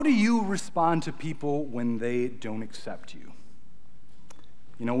do you respond to people when they don't accept you?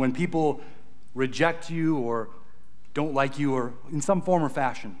 When people reject you or don't like you or in some form or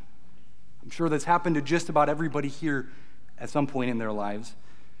fashion. I'm sure that's happened to just about everybody here at some point in their lives.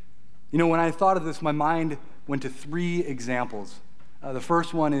 When I thought of this, my mind went to 3 examples. The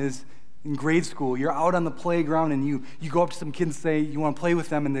first one is in grade school. You're out on the playground and you go up to some kids and say, you want to play with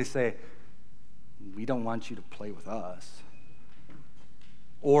them, and they say, we don't want you to play with us.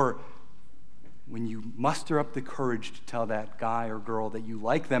 Or when you muster up the courage to tell that guy or girl that you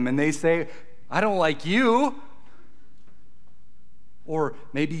like them, and they say, I don't like you. Or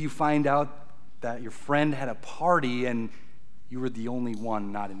maybe you find out that your friend had a party and you were the only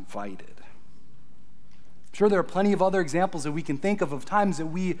one not invited. I'm sure there are plenty of other examples that we can think of times that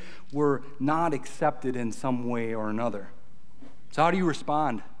we were not accepted in some way or another. So how do you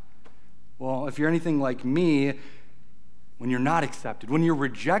respond? Well, if you're anything like me, when you're not accepted, when you're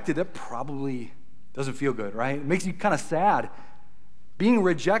rejected, that probably doesn't feel good, right? It makes you kind of sad. Being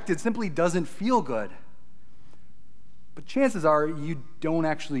rejected simply doesn't feel good. But chances are you don't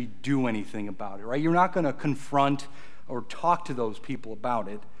actually do anything about it, right? You're not going to confront or talk to those people about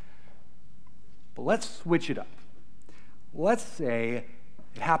it. But let's switch it up. Let's say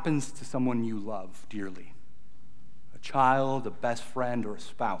it happens to someone you love dearly, a child, a best friend, or a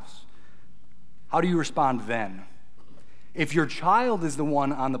spouse. How do you respond then? If your child is the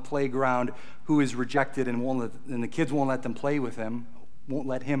one on the playground who is rejected and the kids won't let them play with him, won't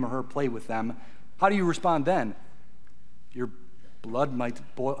let him or her play with them, how do you respond then? Your blood might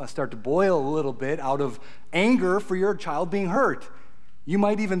start to boil a little bit out of anger for your child being hurt. You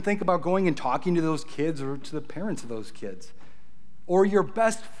might even think about going and talking to those kids or to the parents of those kids. Or your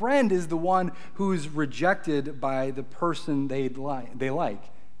best friend is the one who's rejected by the person they like.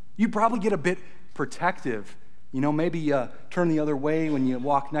 You probably get a bit protective. Maybe turn the other way when you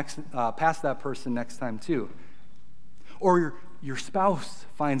walk past that person next time too. Or your spouse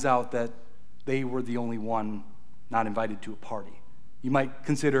finds out that they were the only one not invited to a party. You might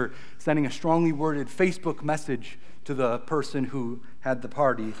consider sending a strongly worded Facebook message to the person who had the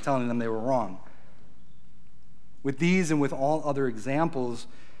party, telling them they were wrong. With these and with all other examples,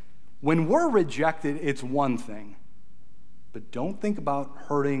 when we're rejected, it's one thing. But don't think about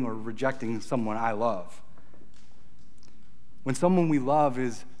hurting or rejecting someone I love. When someone we love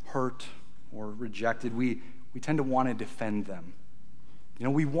is hurt or rejected, we tend to want to defend them.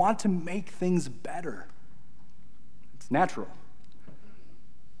 We want to make things better. It's natural.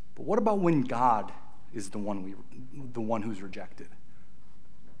 But what about when God is the one who's rejected?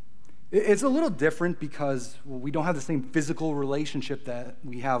 It's a little different because we don't have the same physical relationship that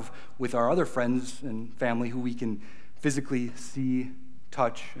we have with our other friends and family who we can physically see,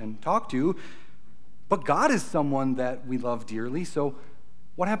 touch, and talk to. But God is someone that we love dearly, so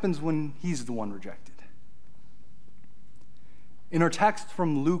what happens when he's the one rejected? In our text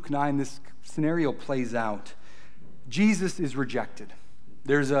from Luke 9, this scenario plays out. Jesus is rejected.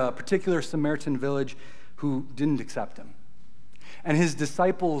 There's a particular Samaritan village who didn't accept him. And his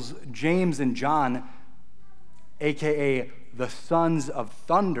disciples, James and John, aka the sons of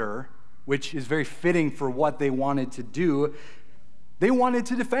thunder, which is very fitting for what they wanted to do, they wanted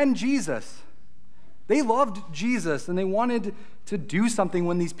to defend Jesus. They loved Jesus, and they wanted to do something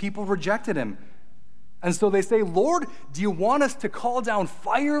when these people rejected him. And so they say, Lord, do you want us to call down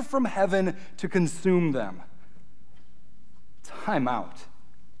fire from heaven to consume them? Time out.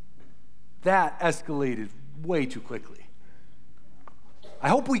 That escalated way too quickly. I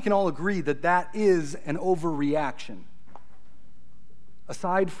hope we can all agree that that is an overreaction.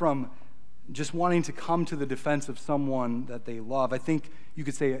 Aside from just wanting to come to the defense of someone that they love, I think you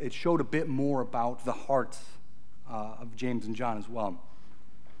could say it showed a bit more about the hearts of James and John as well.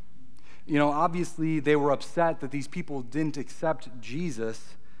 Obviously they were upset that these people didn't accept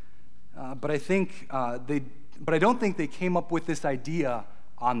Jesus, but I don't think they came up with this idea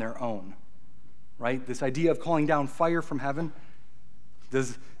on their own, right? This idea of calling down fire from heaven.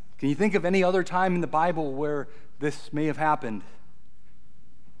 Can you think of any other time in the Bible where this may have happened?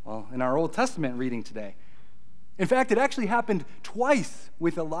 Well, in our Old Testament reading today. In fact, it actually happened twice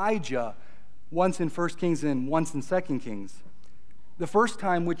with Elijah, once in 1 Kings and once in 2 Kings. The first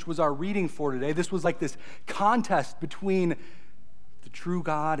time, which was our reading for today, this was like this contest between the true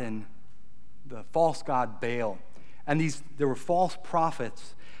God and the false god Baal. And there were false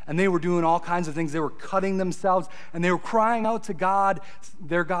prophets, and they were doing all kinds of things. They were cutting themselves, and they were crying out to God,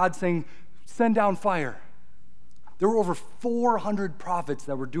 their God, saying, send down fire. There were over 400 prophets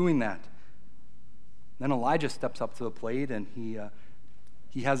that were doing that. Then Elijah steps up to the plate, and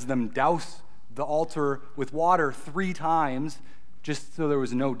he has them douse the altar with water 3 times just so there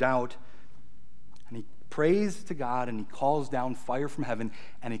was no doubt. And he prays to God, and he calls down fire from heaven,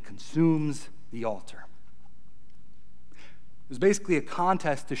 and it consumes the altar. It was basically a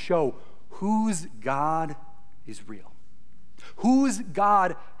contest to show whose God is real, whose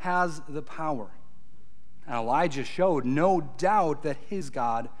God has the power. And Elijah showed no doubt that his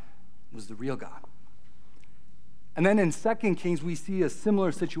God was the real God. And then in 2 Kings, we see a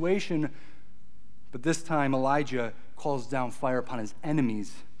similar situation, but this time Elijah calls down fire upon his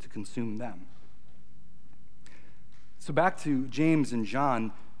enemies to consume them. So back to James and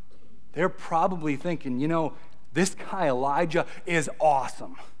John, they're probably thinking, this guy Elijah is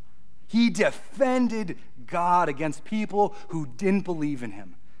awesome. He defended God against people who didn't believe in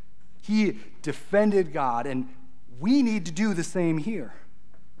him. He defended God, and we need to do the same here.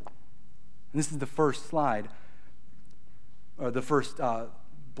 And this is the first slide, or the first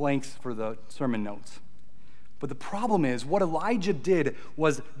blanks for the sermon notes. But the problem is, what Elijah did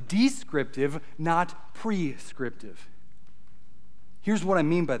was descriptive, not prescriptive. Here's what I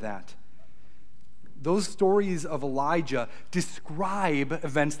mean by that. Those stories of Elijah describe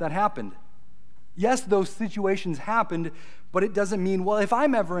events that happened. Yes, those situations happened, but it doesn't mean, well, if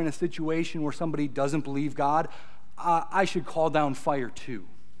I'm ever in a situation where somebody doesn't believe God, I should call down fire too.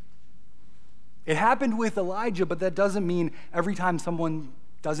 It happened with Elijah, but that doesn't mean every time someone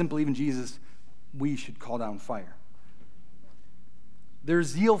doesn't believe in Jesus, we should call down fire. Their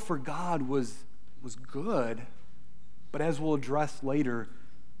zeal for God was good, but as we'll address later,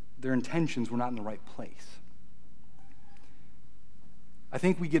 their intentions were not in the right place. I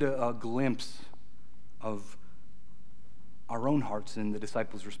think we get a glimpse of our own hearts in the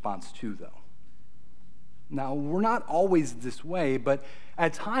disciples' response too, though. Now, we're not always this way, but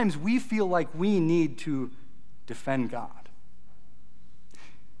at times we feel like we need to defend God.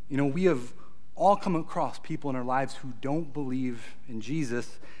 We have all come across people in our lives who don't believe in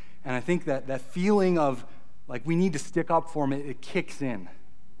Jesus, and I think that feeling of like we need to stick up for them, it kicks in.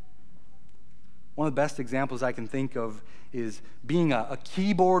 One of the best examples I can think of is being a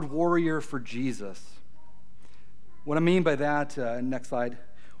keyboard warrior for Jesus. What I mean by that, next slide,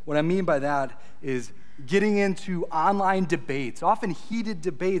 what I mean by that is getting into online debates, often heated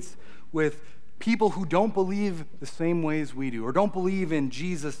debates with people who don't believe the same ways we do or don't believe in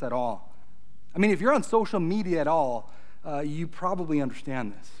Jesus at all. I mean, if you're on social media at all, you probably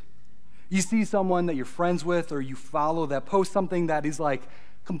understand this. You see someone that you're friends with or you follow that posts something that is like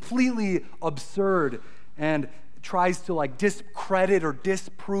completely absurd and tries to like discredit or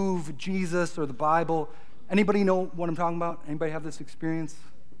disprove Jesus or the Bible. Anybody know what I'm talking about? Anybody have this experience?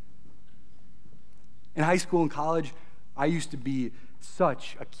 In high school and college, I used to be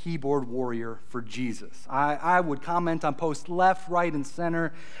such a keyboard warrior for Jesus. I would comment on posts left, right, and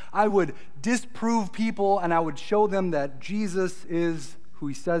center. I would disprove people, and I would show them that Jesus is who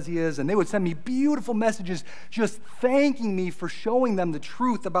he says he is, and they would send me beautiful messages just thanking me for showing them the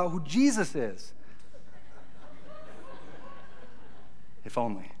truth about who Jesus is. If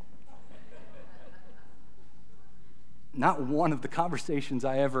only. Not one of the conversations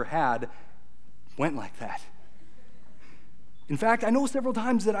I ever had went like that. In fact, I know several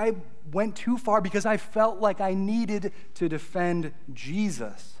times that I went too far because I felt like I needed to defend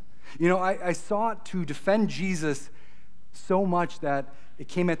Jesus. I sought to defend Jesus so much that it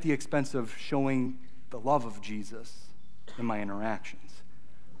came at the expense of showing the love of Jesus in my interactions.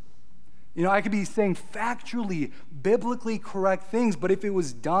 I could be saying factually, biblically correct things, but if it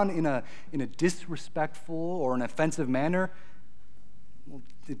was done in a disrespectful or an offensive manner, well,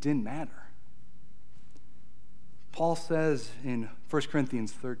 it didn't matter. Paul says in 1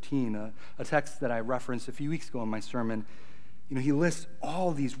 Corinthians 13, a text that I referenced a few weeks ago in my sermon, he lists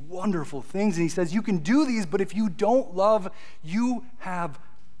all these wonderful things, and he says, you can do these, but if you don't love, you have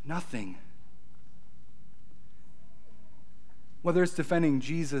nothing. Whether it's defending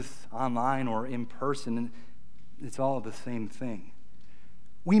Jesus online or in person, it's all the same thing.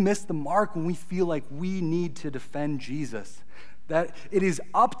 We miss the mark when we feel like we need to defend Jesus, that it is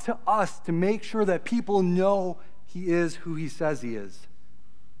up to us to make sure that people know he is who he says he is.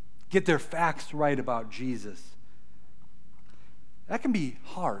 Get their facts right about Jesus. That can be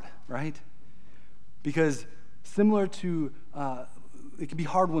hard, right? Because similar to, it can be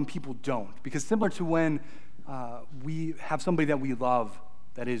hard when people don't. Because similar to when we have somebody that we love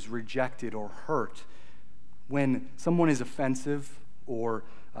that is rejected or hurt, when someone is offensive or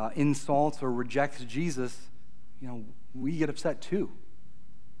insults or rejects Jesus, we get upset too.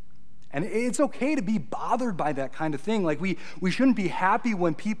 And it's okay to be bothered by that kind of thing. Like we shouldn't be happy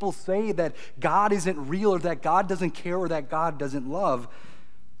when people say that God isn't real or that God doesn't care or that God doesn't love.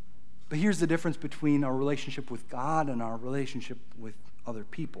 But here's the difference between our relationship with God and our relationship with other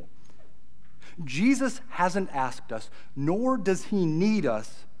people. Jesus hasn't asked us, nor does he need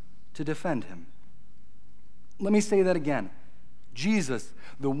us to defend him. Let me say that again. Jesus,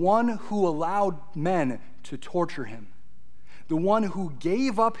 the one who allowed men to torture him, the one who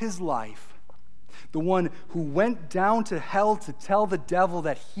gave up his life, the one who went down to hell to tell the devil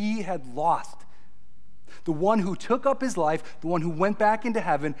that he had lost, the one who took up his life, the one who went back into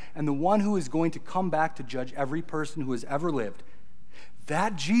heaven, and the one who is going to come back to judge every person who has ever lived.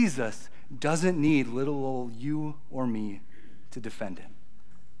 That Jesus doesn't need little old you or me to defend him.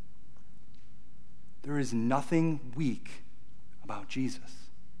 There is nothing weak about Jesus.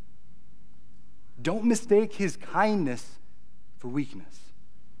 Don't mistake his kindness for weakness.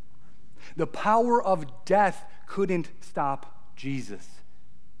 The power of death couldn't stop Jesus.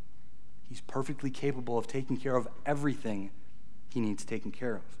 He's perfectly capable of taking care of everything he needs taken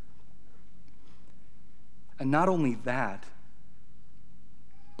care of. And not only that,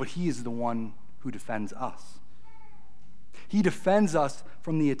 but he is the one who defends us. He defends us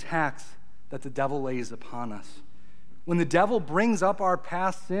from the attacks that the devil lays upon us. When the devil brings up our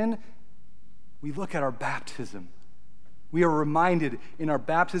past sin, we look at our baptism. We are reminded in our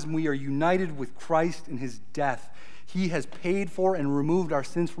baptism we are united with Christ in his death. He has paid for and removed our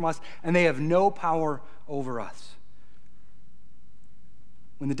sins from us, and they have no power over us.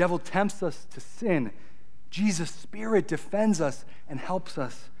 When the devil tempts us to sin, Jesus' Spirit defends us and helps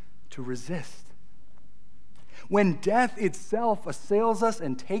us to resist. When death itself assails us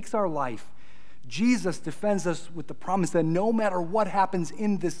and takes our life, Jesus defends us with the promise that no matter what happens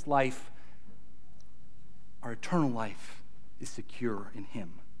in this life, our eternal life is secure in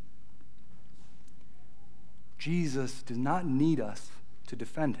him. Jesus does not need us to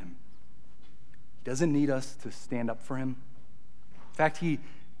defend him. He doesn't need us to stand up for him. In fact, he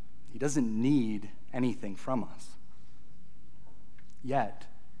doesn't need anything from us. Yet,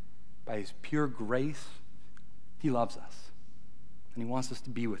 by his pure grace, he loves us. And he wants us to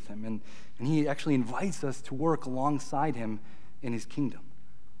be with him. And he actually invites us to work alongside him in his kingdom.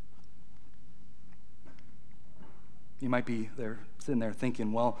 You might be there, sitting there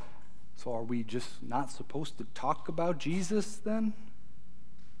thinking, well, so are we just not supposed to talk about Jesus then?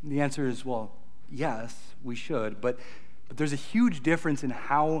 And the answer is, well, yes, we should. But there's a huge difference in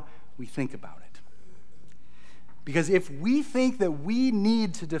how we think about it. Because if we think that we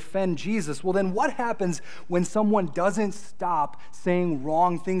need to defend Jesus, well, then what happens when someone doesn't stop saying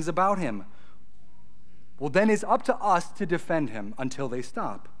wrong things about him? Well, then it's up to us to defend him until they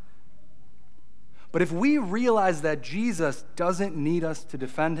stop. But if we realize that Jesus doesn't need us to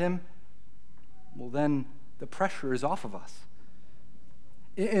defend him, well, then the pressure is off of us.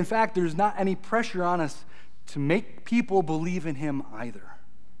 In fact, there's not any pressure on us to make people believe in him either.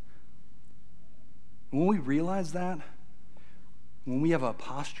 When we realize that, when we have a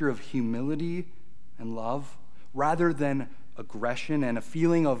posture of humility and love, rather than aggression and a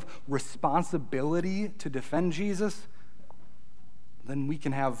feeling of responsibility to defend Jesus, then we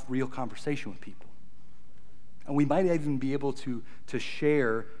can have real conversation with people. And we might even be able to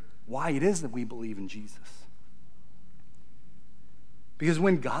share why it is that we believe in Jesus. Because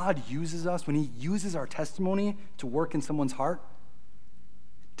when God uses us, when he uses our testimony to work in someone's heart,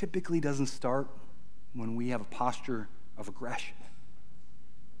 it typically doesn't start when we have a posture of aggression.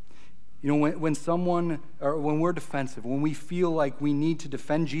 You know, when we're defensive, when we feel like we need to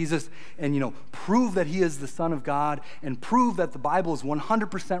defend Jesus and, prove that he is the Son of God and prove that the Bible is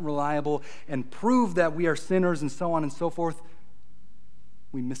 100% reliable and prove that we are sinners and so on and so forth,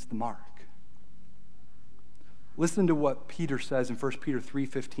 we miss the mark. Listen to what Peter says in 1 Peter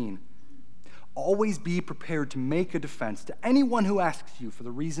 3:15. Always be prepared to make a defense to anyone who asks you for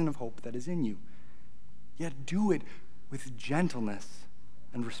the reason of hope that is in you. Yet do it with gentleness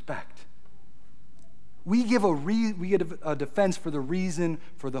and respect. We give a defense for the reason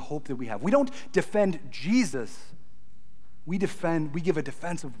for the hope that we have. We don't defend Jesus. We give a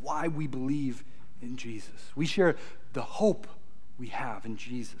defense of why we believe in Jesus. We share the hope we have in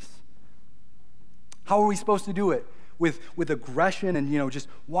Jesus. How are we supposed to do it? With aggression and just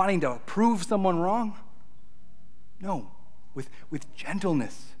wanting to prove someone wrong? No, with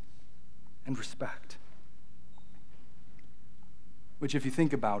gentleness and respect. Which, if you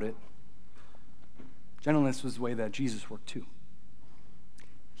think about it, gentleness was the way that Jesus worked too.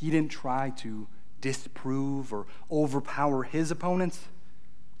 He didn't try to disprove or overpower his opponents.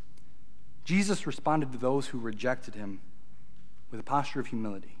 Jesus responded to those who rejected him with a posture of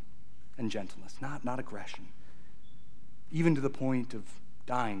humility and gentleness, not aggression, even to the point of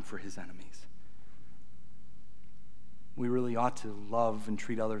dying for his enemies. We really ought to love and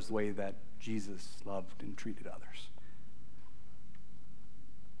treat others the way that Jesus loved and treated others.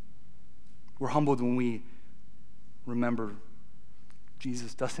 We're humbled when we remember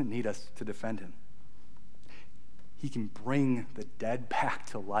Jesus doesn't need us to defend him. He can bring the dead back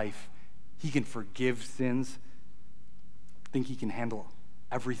to life. He can forgive sins. I think he can handle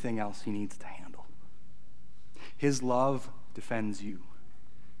everything else he needs to handle. His love defends you.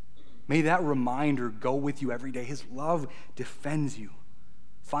 May that reminder go with you every day. His love defends you.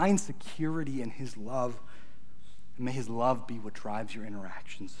 Find security in his love, and may his love be what drives your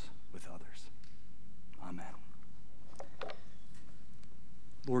interactions with others. Amen.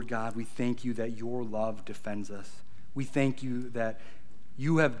 Lord God, we thank you that your love defends us. We thank you that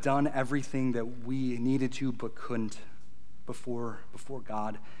you have done everything that we needed to but couldn't before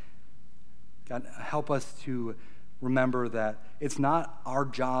God. God, help us to remember that it's not our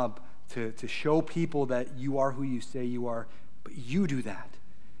job to show people that you are who you say you are, but you do that.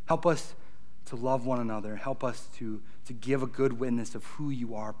 Help us to love one another. Help us to give a good witness of who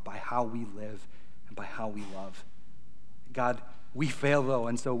you are by how we live and by how we love. God, we fail, though,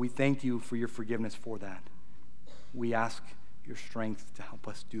 and so we thank you for your forgiveness for that. We ask your strength to help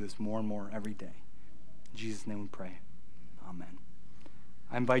us do this more and more every day. In Jesus' name we pray. Amen.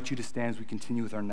 I invite you to stand as we continue with our next